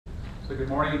So good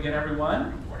morning again,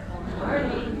 everyone. Good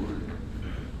morning.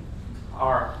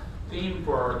 Our theme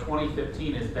for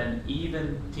 2015 has been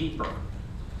even deeper.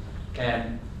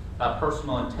 And a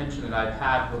personal intention that I've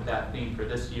had with that theme for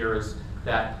this year is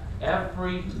that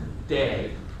every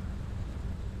day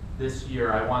this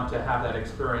year I want to have that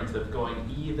experience of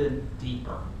going even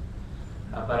deeper.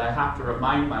 But I have to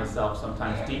remind myself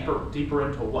sometimes, deeper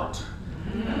into what?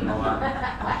 A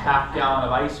half gallon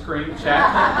of ice cream, check.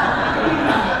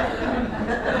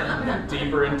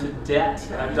 Deeper into debt,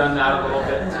 I've done that a little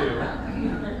bit too.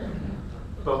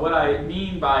 But what I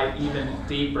mean by even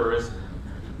deeper is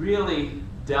really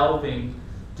delving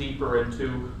deeper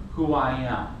into who I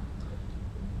am.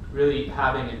 Really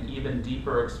having an even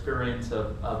deeper experience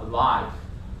of life,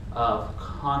 of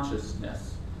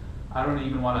consciousness. I don't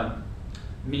even want to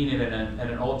mean it in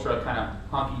an ultra kind of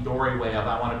hunky-dory way of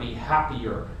I want to be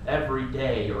happier every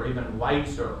day or even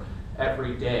wiser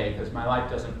every day, because my life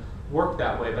doesn't work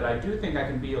that way. But I do think I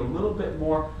can be a little bit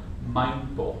more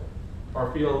mindful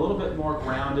or feel a little bit more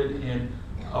grounded in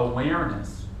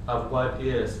awareness of what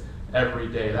is every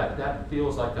day. That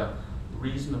feels like a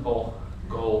reasonable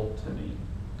goal to me.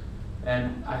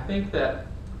 And I think that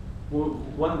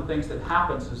one of the things that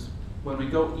happens is when we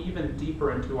go even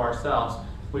deeper into ourselves,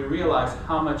 we realize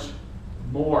how much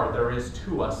more there is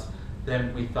to us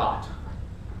than we thought.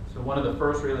 So one of the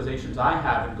first realizations I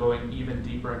have in going even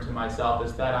deeper into myself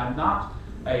is that I'm not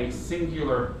a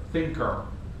singular thinker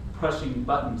pushing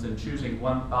buttons and choosing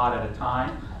one thought at a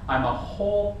time. I'm a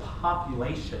whole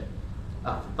population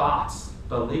of thoughts,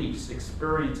 beliefs,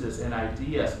 experiences, and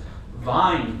ideas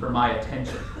vying for my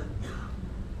attention.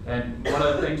 And one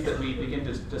of the things that we begin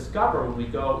to discover when we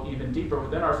go even deeper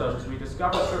within ourselves is we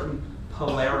discover certain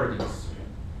polarities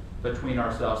between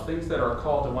ourselves, things that are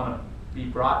called to want to be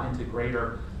brought into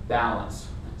greater balance.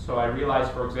 So I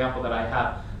realize, for example, that I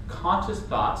have conscious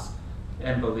thoughts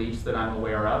and beliefs that I'm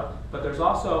aware of, but there's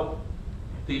also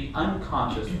the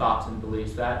unconscious thoughts and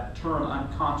beliefs. That term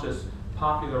unconscious,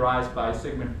 popularized by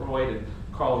Sigmund Freud and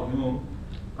Carl Jung.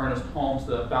 Ernest Holmes,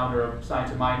 the founder of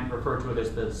Science of Mind, referred to it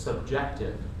as the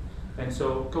subjective. And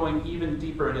so going even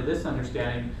deeper into this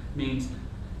understanding means,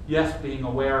 yes, being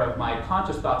aware of my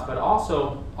conscious thoughts, but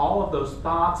also all of those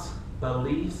thoughts,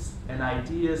 beliefs, and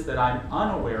ideas that I'm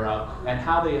unaware of and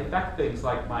how they affect things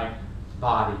like my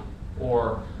body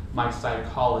or my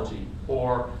psychology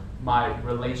or my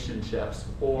relationships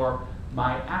or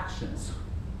my actions.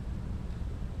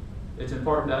 It's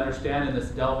important to understand in this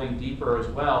delving deeper as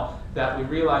well that we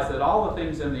realize that all the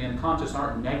things in the unconscious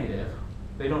aren't negative.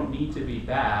 They don't need to be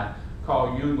bad.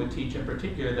 Carl Jung would teach in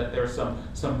particular that there's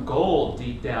some gold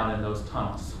deep down in those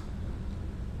tunnels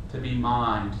to be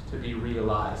mined, to be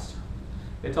realized.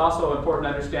 It's also important to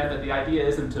understand that the idea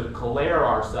isn't to glare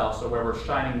ourselves, so where we're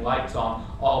shining lights on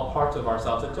all parts of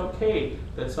ourselves. It's okay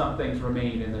that some things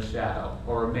remain in the shadow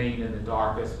or remain in the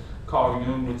dark. As Carl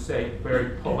Jung would say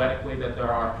very poetically, that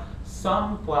there are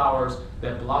some flowers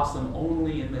that blossom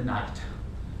only in the night.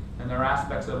 And there are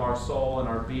aspects of our soul and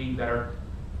our being that are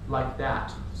like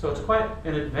that. So it's quite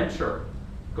an adventure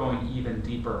going even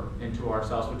deeper into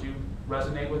ourselves. Would you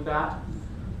resonate with that?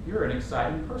 You're an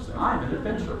exciting person. I'm an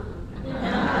adventurer.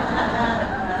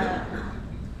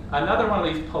 Another one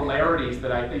of these polarities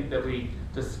that I think that we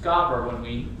discover when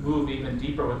we move even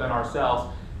deeper within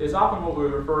ourselves is often what we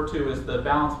refer to as the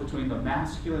balance between the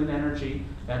masculine energy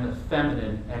and the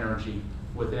feminine energy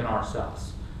within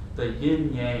ourselves, the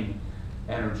yin-yang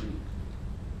energy.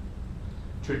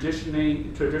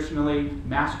 Traditionally,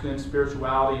 masculine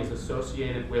spirituality is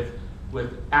associated with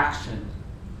action,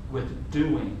 with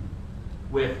doing,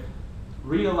 with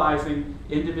realizing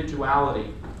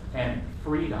individuality and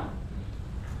freedom,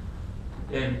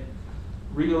 in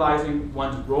realizing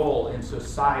one's role in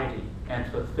society and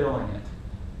fulfilling it.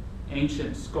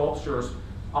 Ancient sculptures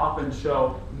often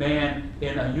show man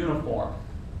in a uniform,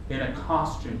 in a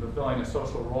costume, fulfilling a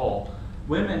social role.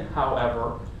 Women,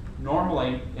 however,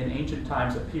 normally in ancient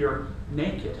times appear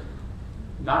naked,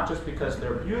 not just because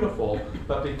they're beautiful,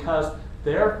 but because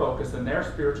their focus and their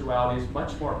spirituality is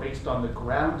much more based on the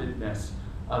groundedness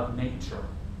of nature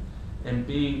and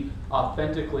being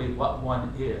authentically what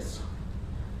one is.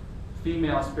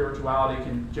 Female spirituality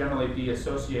can generally be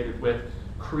associated with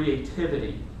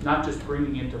creativity, not just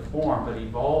bringing into form, but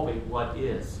evolving what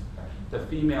is. The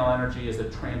female energy is a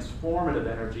transformative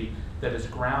energy that is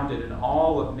grounded in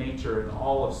all of nature and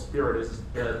all of spirit. It's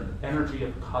the energy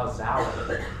of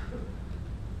causality.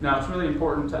 Now, it's really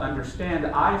important to understand,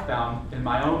 I found in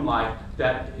my own life,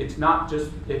 that it's not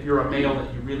just if you're a male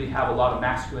that you really have a lot of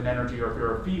masculine energy, or if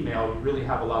you're a female, you really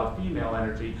have a lot of female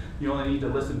energy. You only need to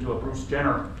listen to a Bruce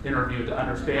Jenner interview to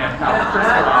understand how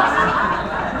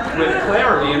crisscrossed with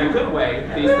clarity in a good way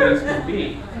these things can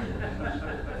be.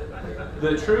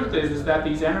 The truth is that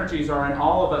these energies are in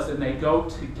all of us and they go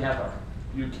together.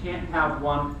 You can't have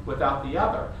one without the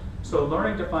other. So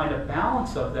learning to find a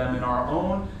balance of them in our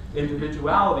own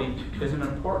individuality is an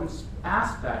important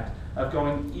aspect of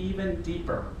going even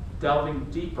deeper, delving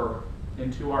deeper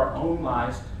into our own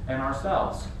lives and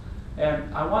ourselves.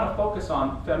 And I want to focus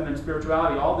on feminine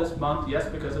spirituality all this month, yes,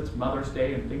 because it's Mother's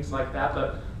Day and things like that,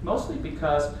 but mostly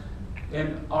because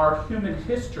in our human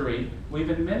history, we've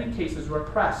in many cases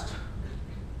repressed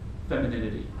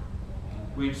femininity.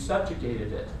 We've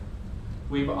subjugated it.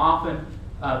 We've often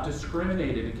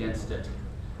discriminated against it.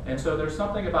 And so there's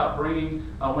something about bringing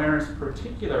awareness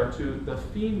particular to the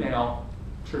female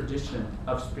tradition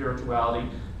of spirituality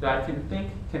that I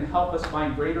think can help us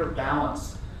find greater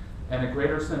balance and a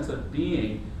greater sense of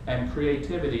being and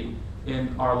creativity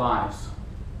in our lives.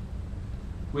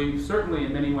 We've certainly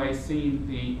in many ways seen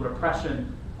the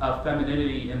repression of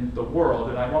femininity in the world,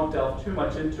 and I won't delve too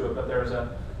much into it, but there's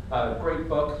a great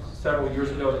book several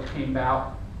years ago that came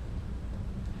out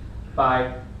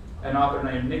by an author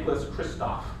named Nicholas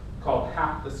Kristof called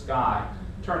Half the Sky,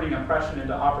 Turning Oppression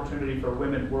into Opportunity for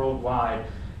Women Worldwide.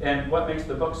 And what makes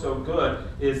the book so good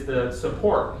is the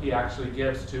support he actually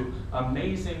gives to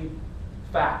amazing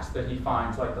facts that he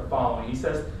finds, like the following. He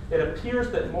says, it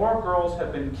appears that more girls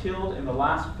have been killed in the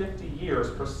last 50 years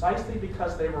precisely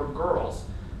because they were girls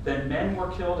than men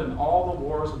were killed in all the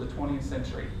wars of the 20th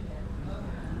century.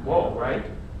 Whoa, right?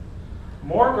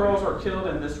 More girls are killed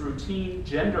in this routine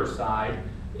gendercide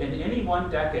in any one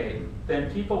decade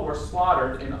than people were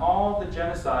slaughtered in all the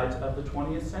genocides of the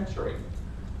 20th century.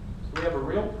 So we have a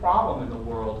real problem in the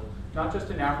world, not just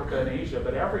in Africa and Asia,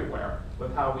 but everywhere,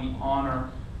 with how we honor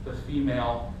the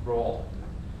female role.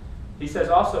 He says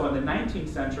also in the 19th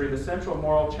century, the central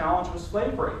moral challenge was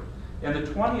slavery. In the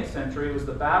 20th century, it was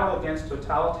the battle against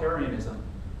totalitarianism.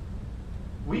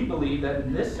 We believe that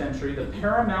in this century, the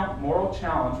paramount moral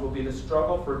challenge will be the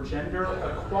struggle for gender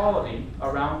equality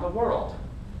around the world.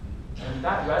 And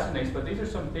that resonates, but these are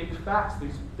some big facts,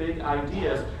 these big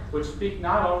ideas, which speak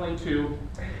not only to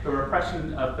the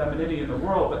repression of femininity in the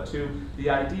world, but to the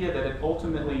idea that it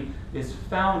ultimately is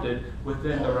founded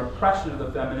within the repression of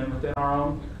the feminine within our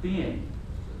own being.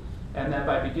 And that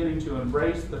by beginning to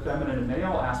embrace the feminine and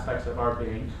male aspects of our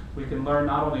being, we can learn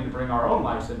not only to bring our own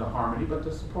lives into harmony, but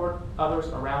to support others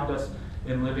around us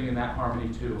in living in that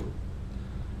harmony too.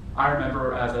 I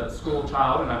remember as a school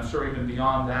child, and I'm sure even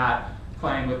beyond that,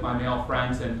 playing with my male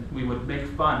friends, and we would make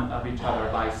fun of each other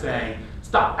by saying,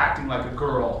 stop acting like a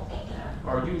girl,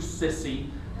 or you sissy,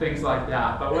 things like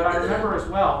that. But what I remember as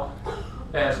well,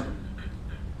 as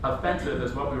offensive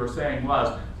as what we were saying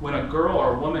was, when a girl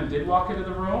or a woman did walk into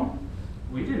the room,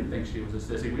 we didn't think she was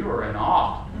a sissy, we were in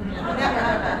awe.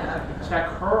 Check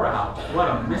her out, what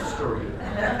a mystery.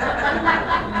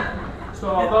 So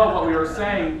although what we were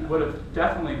saying would have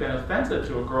definitely been offensive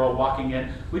to a girl walking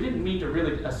in, we didn't mean to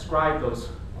really ascribe those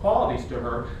qualities to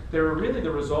her. They were really the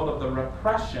result of the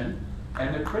repression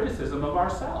and the criticism of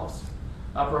ourselves,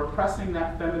 of repressing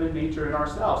that feminine nature in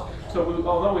ourselves. So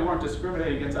although we weren't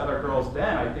discriminating against other girls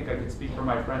then, I think I could speak for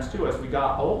my friends too, as we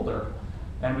got older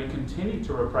and we continued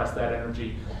to repress that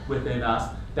energy within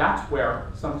us, that's where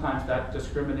sometimes that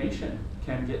discrimination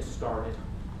can get started.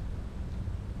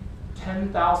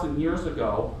 10,000 years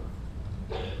ago,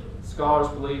 scholars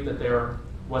believe that there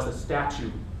was a statue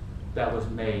that was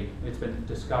made. It's been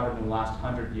discovered in the last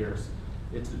 100 years.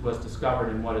 It was discovered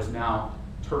in what is now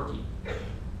Turkey.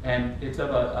 And it's of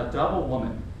a double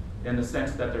woman in the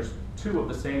sense that there's two of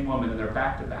the same woman and they're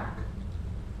back to back.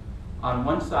 On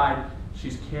one side,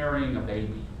 she's carrying a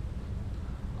baby.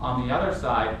 On the other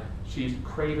side, she's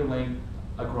cradling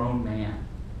a grown man.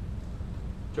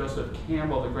 Joseph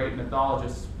Campbell, the great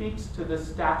mythologist, speaks to this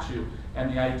statue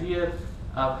and the idea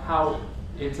of how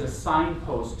it's a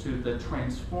signpost to the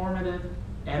transformative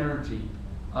energy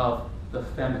of the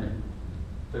feminine,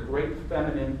 the great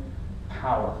feminine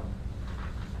power.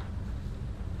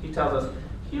 He tells us,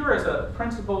 here is a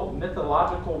principal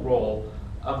mythological role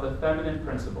of the feminine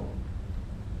principle.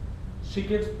 She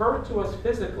gives birth to us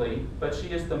physically, but she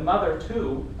is the mother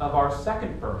too of our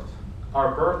second birth,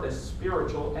 our birth as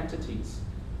spiritual entities.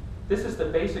 This is the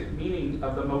basic meaning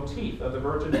of the motif of the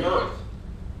virgin birth,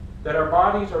 that our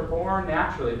bodies are born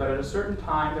naturally, but at a certain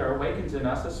time there awakens in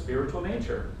us a spiritual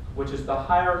nature, which is the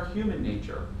higher human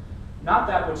nature, not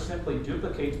that which simply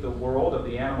duplicates the world of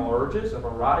the animal urges of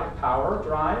erotic power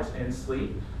drives and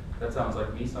sleep. That sounds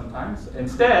like me sometimes.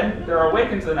 Instead, there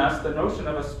awakens in us the notion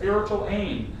of a spiritual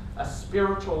aim, a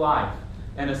spiritual life,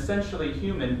 an essentially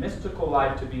human, mystical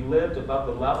life to be lived above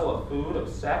the level of food, of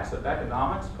sex, of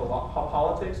economics,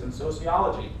 politics, and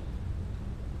sociology.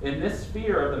 In this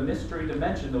sphere of the mystery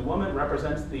dimension, the woman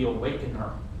represents the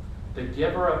awakener, the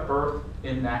giver of birth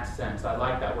in that sense. I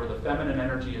like that, where the feminine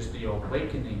energy is the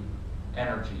awakening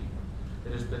energy.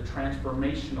 It is the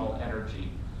transformational energy.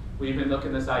 We even look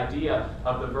at this idea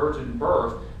of the virgin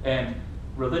birth, and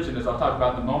religion, as I'll talk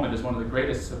about in a moment, is one of the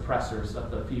greatest suppressors of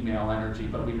the female energy,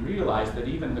 but we realize that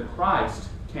even the Christ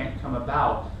can't come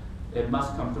about. It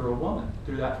must come through a woman,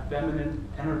 through that feminine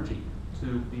energy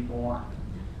to be born.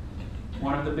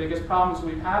 One of the biggest problems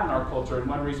we've had in our culture, and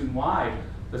one reason why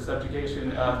the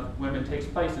subjugation of women takes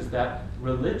place, is that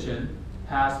religion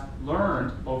has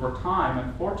learned over time,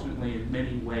 unfortunately in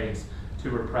many ways, to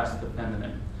repress the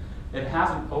feminine. It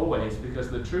hasn't always, because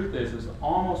the truth is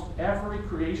almost every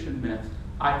creation myth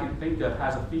I can think of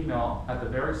has a female at the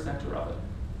very center of it.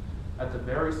 At the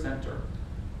very center.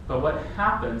 But what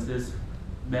happens is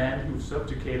men who've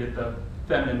subjugated the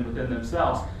feminine within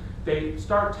themselves, they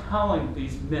start telling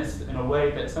these myths in a way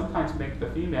that sometimes make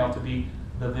the female to be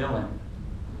the villain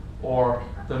or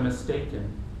the mistaken.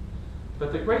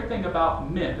 But the great thing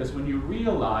about myth is when you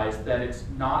realize that it's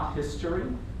not history,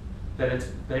 that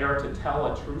it's there to tell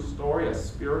a true story, a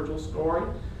spiritual story,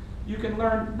 you can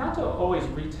learn not to always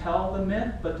retell the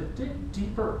myth, but to dig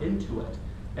deeper into it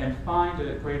and find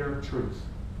a greater truth.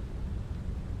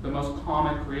 The most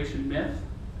common creation myth,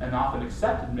 and often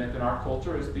accepted myth in our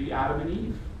culture, is the Adam and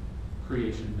Eve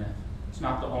creation myth. It's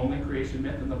not the only creation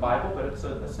myth in the Bible, but it's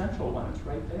an essential one. It's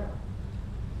right there.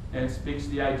 And it speaks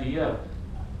the idea of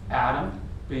Adam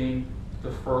being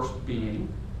the first being,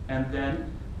 and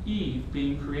then Eve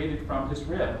being created from his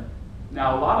rib.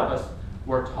 Now, a lot of us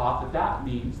were taught that that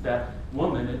means that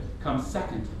woman comes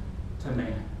second to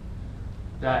man.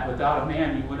 That without a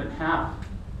man, you wouldn't have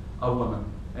a woman.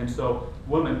 And so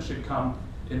woman should come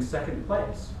in second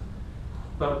place.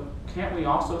 But can't we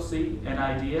also see an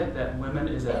idea that woman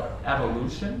is an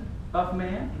evolution of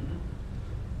man?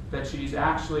 That she's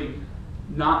actually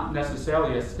not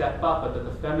necessarily a step up, but that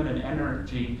the feminine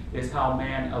energy is how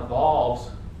man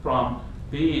evolves from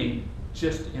being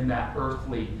just in that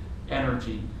earthly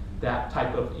energy, that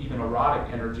type of even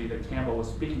erotic energy that Campbell was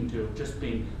speaking to, just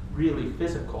being really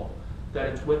physical. That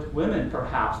it's with women,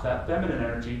 perhaps, that feminine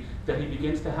energy, that he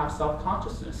begins to have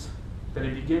self-consciousness, that he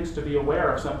begins to be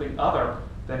aware of something other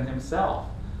than himself,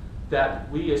 that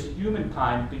we as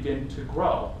humankind begin to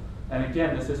grow. And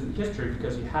again, this isn't history,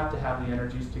 because you have to have the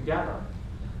energies together.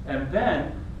 And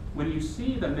then, when you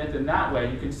see the myth in that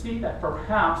way, you can see that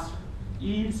perhaps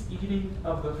Eve's eating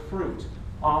of the fruit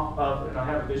off of, and I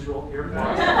have a visual here. We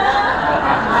can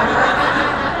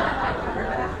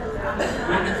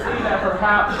see that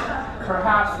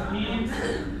perhaps Eve's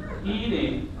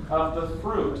eating of the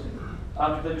fruit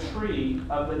of the tree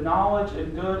of the knowledge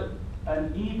of good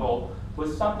and evil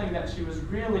was something that she was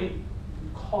really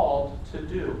called to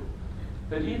do.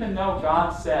 That even though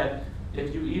God said,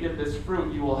 if you eat of this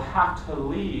fruit, you will have to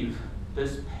leave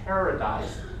this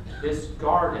paradise, this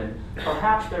garden.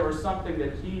 Perhaps there was something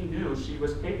that he knew she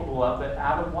was capable of that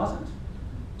Adam wasn't.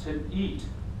 To eat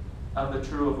of the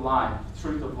truth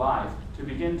of life, to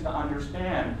begin to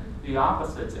understand the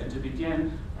opposites, and to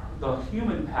begin the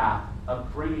human path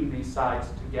of bringing these sides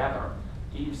together.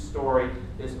 Eve's story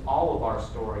is all of our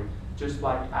story, just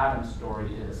like Adam's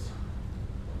story is.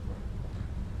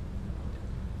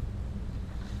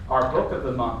 Our book of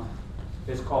the month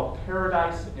is called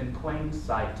Paradise in Plain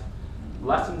Sight,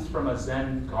 Lessons from a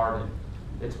Zen Garden.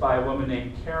 It's by a woman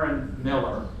named Karen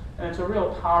Miller, and it's a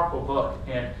real powerful book,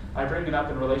 and I bring it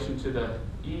up in relation to the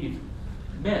Eve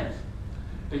myth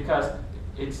because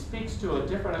it speaks to a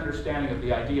different understanding of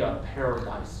the idea of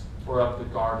paradise or of the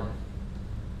garden.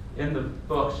 In the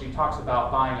book, she talks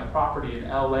about buying a property in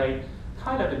LA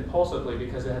kind of impulsively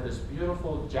because it had this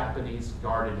beautiful Japanese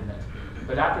garden in it.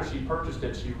 But after she purchased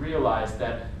it, she realized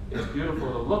that it's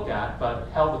beautiful to look at, but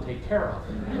hell to take care of,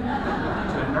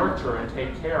 to nurture and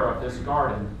take care of this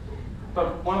garden.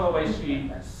 But one of the ways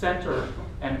she centered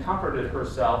and comforted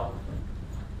herself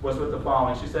was with the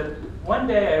following. She said, "One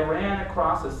day I ran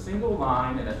across a single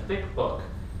line in a thick book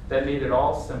that made it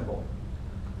all simple.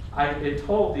 It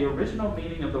told the original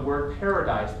meaning of the word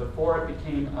paradise before it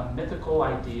became a mythical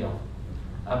ideal,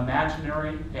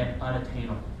 imaginary and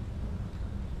unattainable.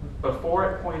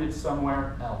 Before it pointed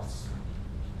somewhere else.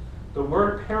 The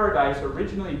word paradise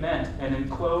originally meant an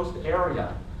enclosed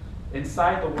area.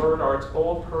 Inside the word are its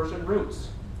old Persian roots,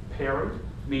 parid,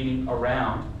 meaning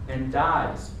around, and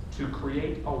dais, to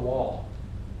create a wall.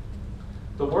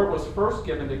 The word was first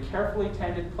given to carefully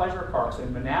tended pleasure parks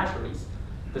and menageries,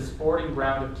 the sporting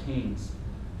ground of kings.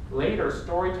 Later,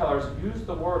 storytellers used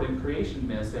the word in creation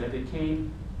myths, and it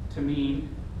became to mean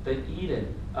the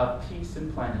Eden of peace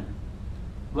and plenty.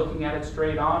 Looking at it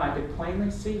straight on, I could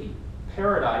plainly see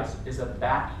paradise is a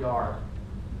backyard.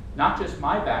 Not just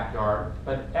my backyard,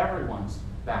 but everyone's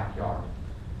backyard.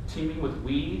 Teeming with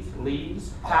weeds,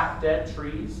 leaves, half-dead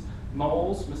trees,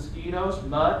 moles, mosquitoes,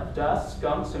 mud, dust,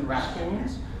 skunks, and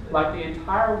raccoons. Like the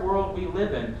entire world we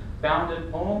live in, bounded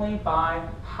only by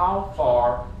how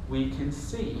far we can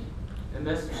see. And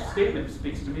this statement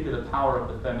speaks to me to the power of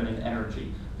the feminine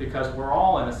energy, because we're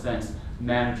all, in a sense,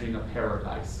 managing a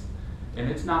paradise. And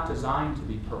it's not designed to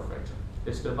be perfect.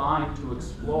 It's designed to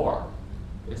explore.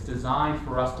 It's designed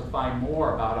for us to find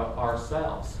more about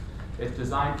ourselves. It's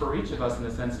designed for each of us, in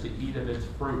a sense, to eat of its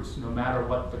fruits, no matter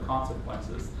what the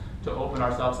consequences, to open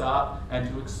ourselves up and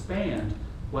to expand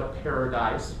what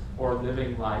paradise or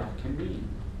living life can mean.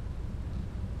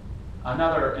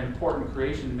 Another important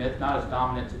creation myth, not as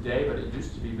dominant today, but it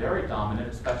used to be very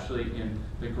dominant, especially in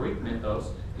the Greek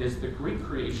mythos, is the Greek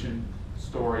creation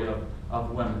story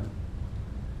of women.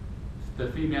 The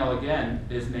female, again,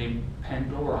 is named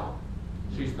Pandora.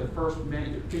 She's the first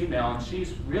female, and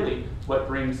she's really what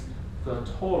brings the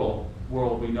total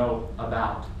world we know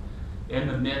about. In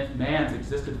the myth, man's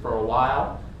existed for a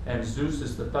while, and Zeus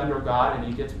is the thunder god, and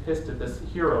he gets pissed at this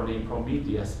hero named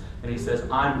Prometheus, and he says,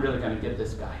 I'm really going to get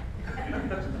this guy.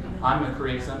 I'm going to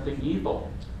create something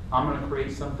evil. I'm going to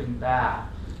create something bad.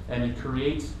 And he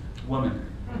creates women.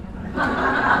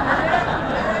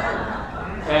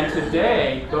 And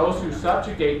today, those who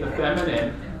subjugate the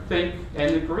feminine think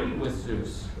and agree with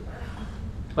Zeus.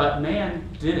 But man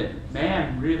didn't.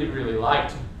 Man really, really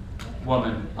liked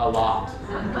woman a lot.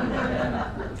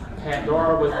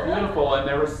 Pandora was beautiful, and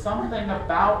there was something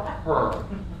about her,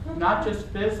 not just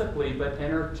physically, but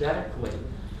energetically,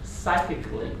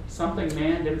 psychically, something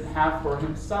man didn't have for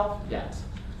himself yet.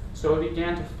 So he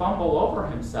began to fumble over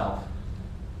himself,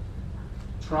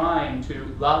 trying to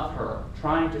love her,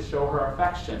 trying to show her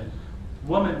affection.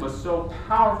 Woman was so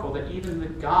powerful that even the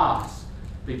gods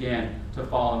began to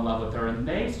fall in love with her, and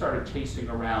they started chasing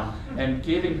around and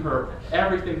giving her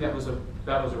everything that was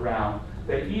around.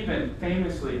 They even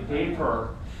famously gave her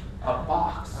a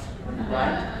box,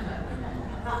 right?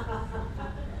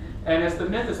 And as the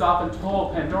myth is often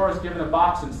told, Pandora is given a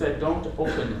box and said, don't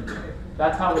open it.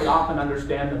 That's how we often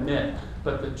understand the myth.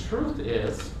 But the truth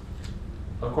is,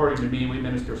 according to me, we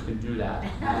ministers can do that.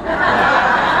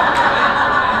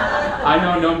 I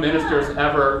know no ministers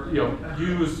ever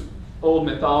use old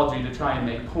mythology to try and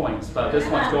make points, but this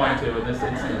one's going to in this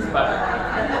instance.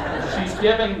 But she's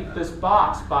giving this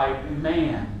box by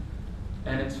man,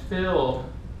 and it's filled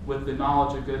with the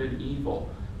knowledge of good and evil.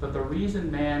 But the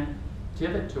reason man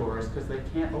give it to her is because they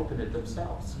can't open it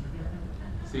themselves.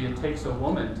 See, it takes a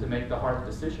woman to make the hard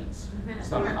decisions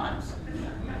sometimes.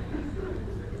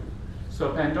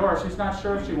 So Pandora, she's not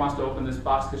sure if she wants to open this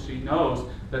box because she knows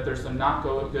that there's some not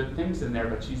good things in there,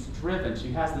 but she's driven.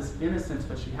 She has this innocence,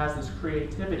 but she has this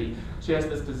creativity. She has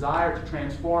this desire to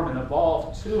transform and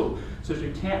evolve too. So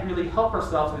she can't really help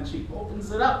herself, and she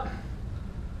opens it up.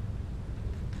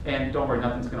 And don't worry,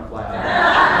 nothing's going to fly out.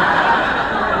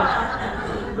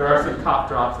 There are some cough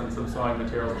drops and some sewing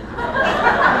materials.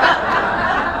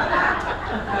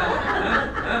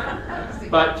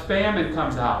 But famine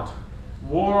comes out.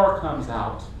 War comes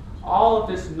out. All of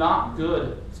this not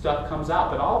good stuff comes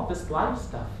out, but all of this life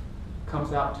stuff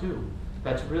comes out too.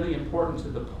 That's really important to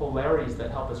the polarities that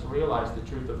help us realize the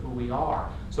truth of who we are.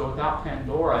 So without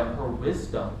Pandora and her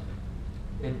wisdom,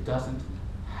 it doesn't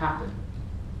happen.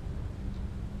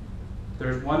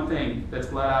 There's one thing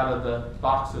that's let out of the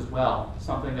box as well,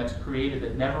 something that's created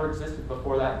that never existed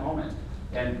before that moment.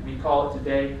 And we call it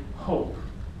today hope.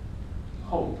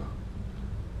 Hope.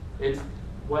 It's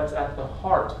what's at the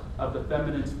heart of the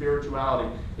feminine spirituality.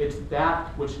 It's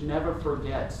that which never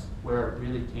forgets where it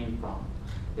really came from.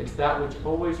 It's that which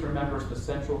always remembers the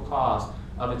central cause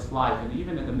of its life. And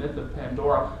even in the myth of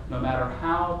Pandora, no matter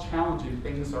how challenging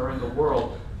things are in the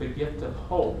world, the gift of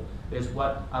hope is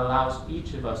what allows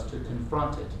each of us to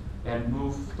confront it and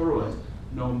move through it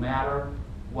no matter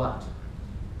what.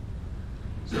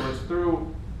 So it's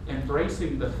through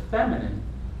embracing the feminine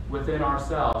within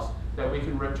ourselves that we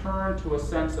can return to a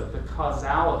sense of the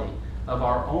causality of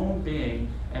our own being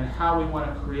and how we want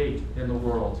to create in the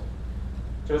world.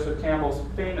 Joseph Campbell's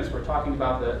famous, we're talking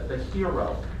about the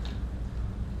hero.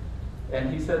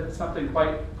 And he said something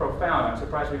quite profound. I'm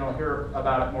surprised we don't hear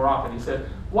about it more often. He said,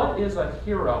 what is a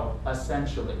hero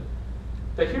essentially?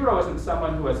 The hero isn't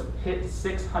someone who has hit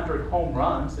 600 home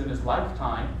runs in his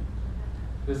lifetime.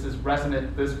 This is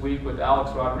resonant this week with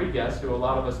Alex Rodriguez, who a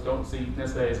lot of us don't see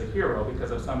necessarily as a hero because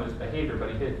of some of his behavior,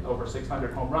 but he hit over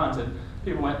 600 home runs, and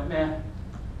people went, meh.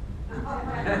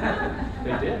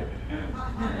 They did.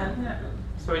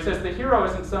 So he says the hero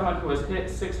isn't someone who has hit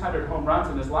 600 home runs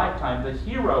in his lifetime. The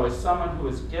hero is someone who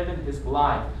has given his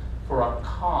life for a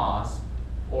cause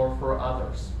or for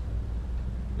others.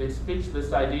 It speaks to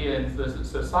this idea in the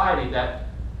society that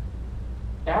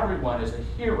everyone is a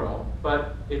hero,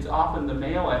 but it's often the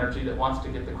male energy that wants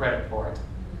to get the credit for it,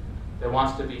 that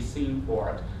wants to be seen for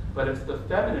it. But it's the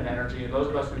feminine energy, and those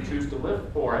of us who choose to live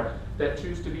for it, that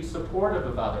choose to be supportive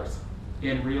of others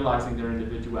in realizing their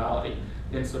individuality,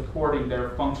 in supporting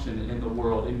their function in the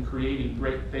world, in creating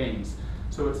great things.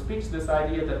 So it speaks to this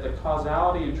idea that the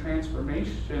causality and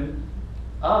transformation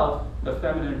of the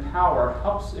feminine power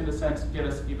helps, in a sense, get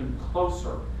us even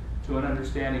closer to an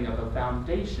understanding of a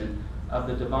foundation of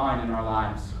the divine in our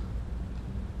lives.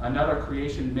 Another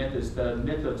creation myth is the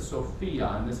myth of Sophia,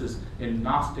 and this is in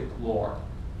Gnostic lore,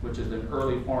 which is an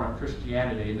early form of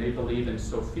Christianity, and they believe in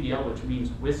Sophia, which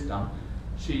means wisdom.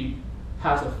 She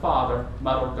has a father,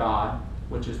 Mother God,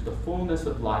 which is the fullness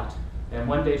of light, and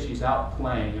one day she's out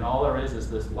playing, and all there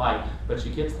is this light, but she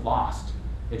gets lost,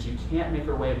 and she can't make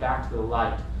her way back to the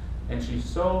light, and she's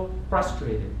so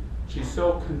frustrated. She's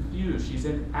so confused, she's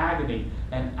in agony,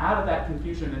 and out of that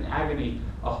confusion and agony,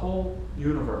 a whole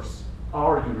universe,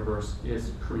 our universe,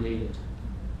 is created.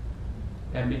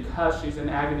 And because she's in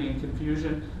agony and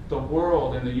confusion, the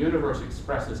world and the universe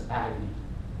expresses agony,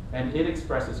 and it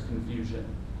expresses confusion.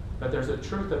 But there's a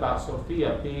truth about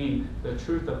Sophia being the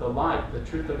truth of the light, the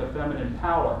truth of the feminine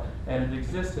power, and it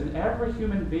exists in every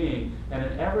human being, and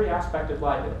in every aspect of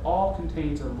life. It all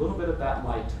contains a little bit of that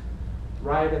light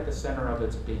right at the center of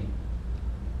its being.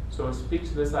 So it speaks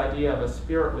to this idea of a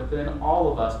spirit within all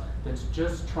of us that's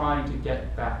just trying to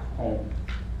get back home,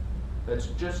 that's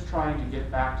just trying to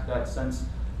get back to that sense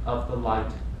of the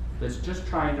light, that's just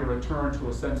trying to return to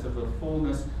a sense of the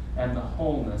fullness and the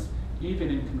wholeness, even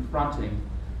in confronting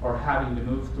or having to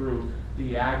move through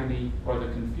the agony or the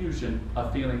confusion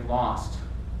of feeling lost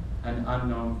and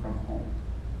unknown from home.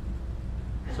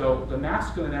 So the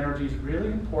masculine energy is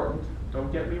really important,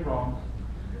 don't get me wrong,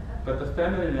 but the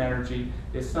feminine energy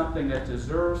is something that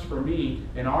deserves, for me,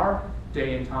 in our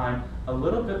day and time, a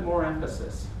little bit more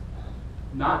emphasis.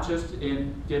 Not just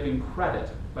in giving credit,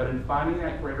 but in finding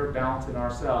that greater balance in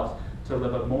ourselves to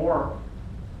live a more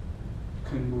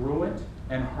congruent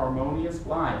and harmonious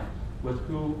life with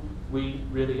who we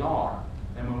really are.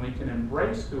 And when we can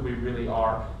embrace who we really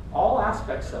are, all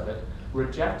aspects of it,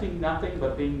 rejecting nothing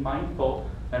but being mindful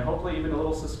and hopefully even a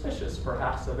little suspicious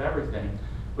perhaps of everything,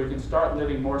 we can start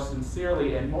living more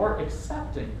sincerely and more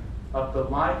accepting of the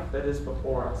life that is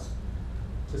before us.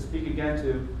 To speak again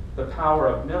to the power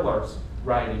of Miller's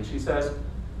writing, she says,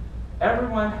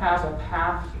 everyone has a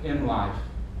path in life,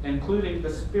 including the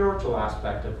spiritual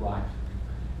aspect of life.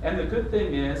 And the good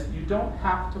thing is, you don't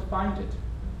have to find it.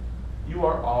 You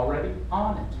are already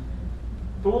on it,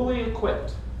 fully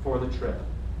equipped for the trip.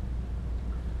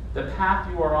 The path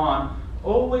you are on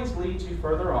always leads you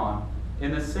further on,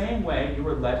 in the same way you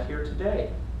were led here today.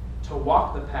 To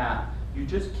walk the path, you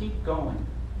just keep going,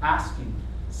 asking,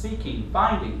 seeking,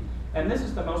 finding, and this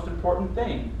is the most important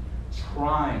thing,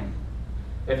 trying.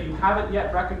 If you haven't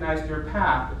yet recognized your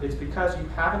path, it's because you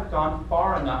haven't gone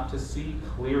far enough to see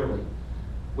clearly.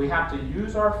 We have to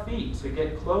use our feet to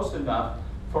get close enough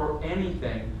for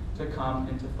anything to come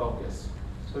into focus.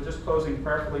 So just closing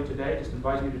prayerfully today, just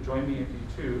invite you to join me if you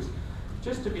choose,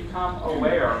 just to become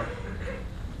aware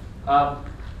of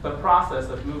the process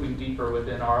of moving deeper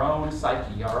within our own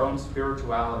psyche, our own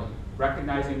spirituality,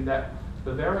 recognizing that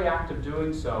the very act of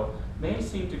doing so may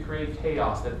seem to create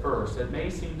chaos at first. It may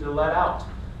seem to let out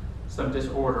some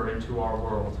disorder into our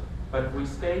world. But if we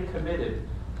stay committed,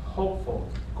 hopeful,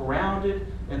 grounded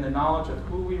in the knowledge of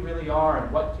who we really are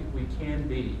and what we can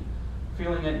be,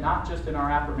 feeling it not just in our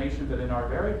affirmation but in our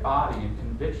very body and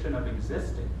conviction of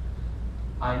existing,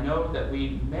 I know that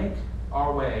we make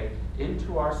our way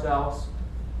into ourselves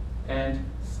and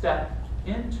step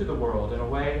into the world in a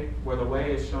way where the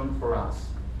way is shown for us,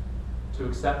 to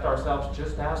accept ourselves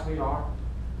just as we are,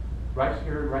 right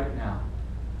here, right now,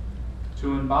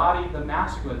 to embody the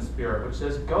masculine spirit which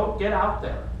says, go get out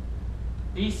there,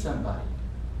 be somebody,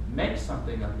 make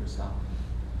something of yourself,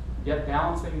 yet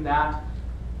balancing that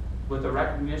with the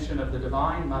recognition of the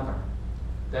Divine Mother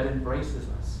that embraces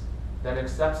us, that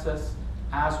accepts us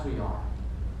as we are,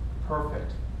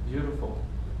 perfect, beautiful,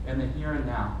 in the here and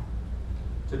now.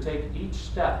 To take each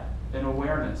step in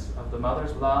awareness of the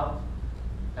Mother's love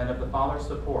and of the Father's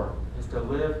support is to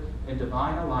live in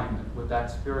divine alignment with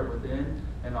that Spirit within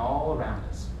and all around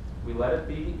us. We let it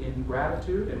be in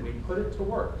gratitude, and we put it to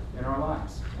work in our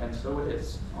lives. And so it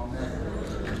is. Amen.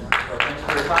 So thanks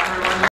for your time, everyone.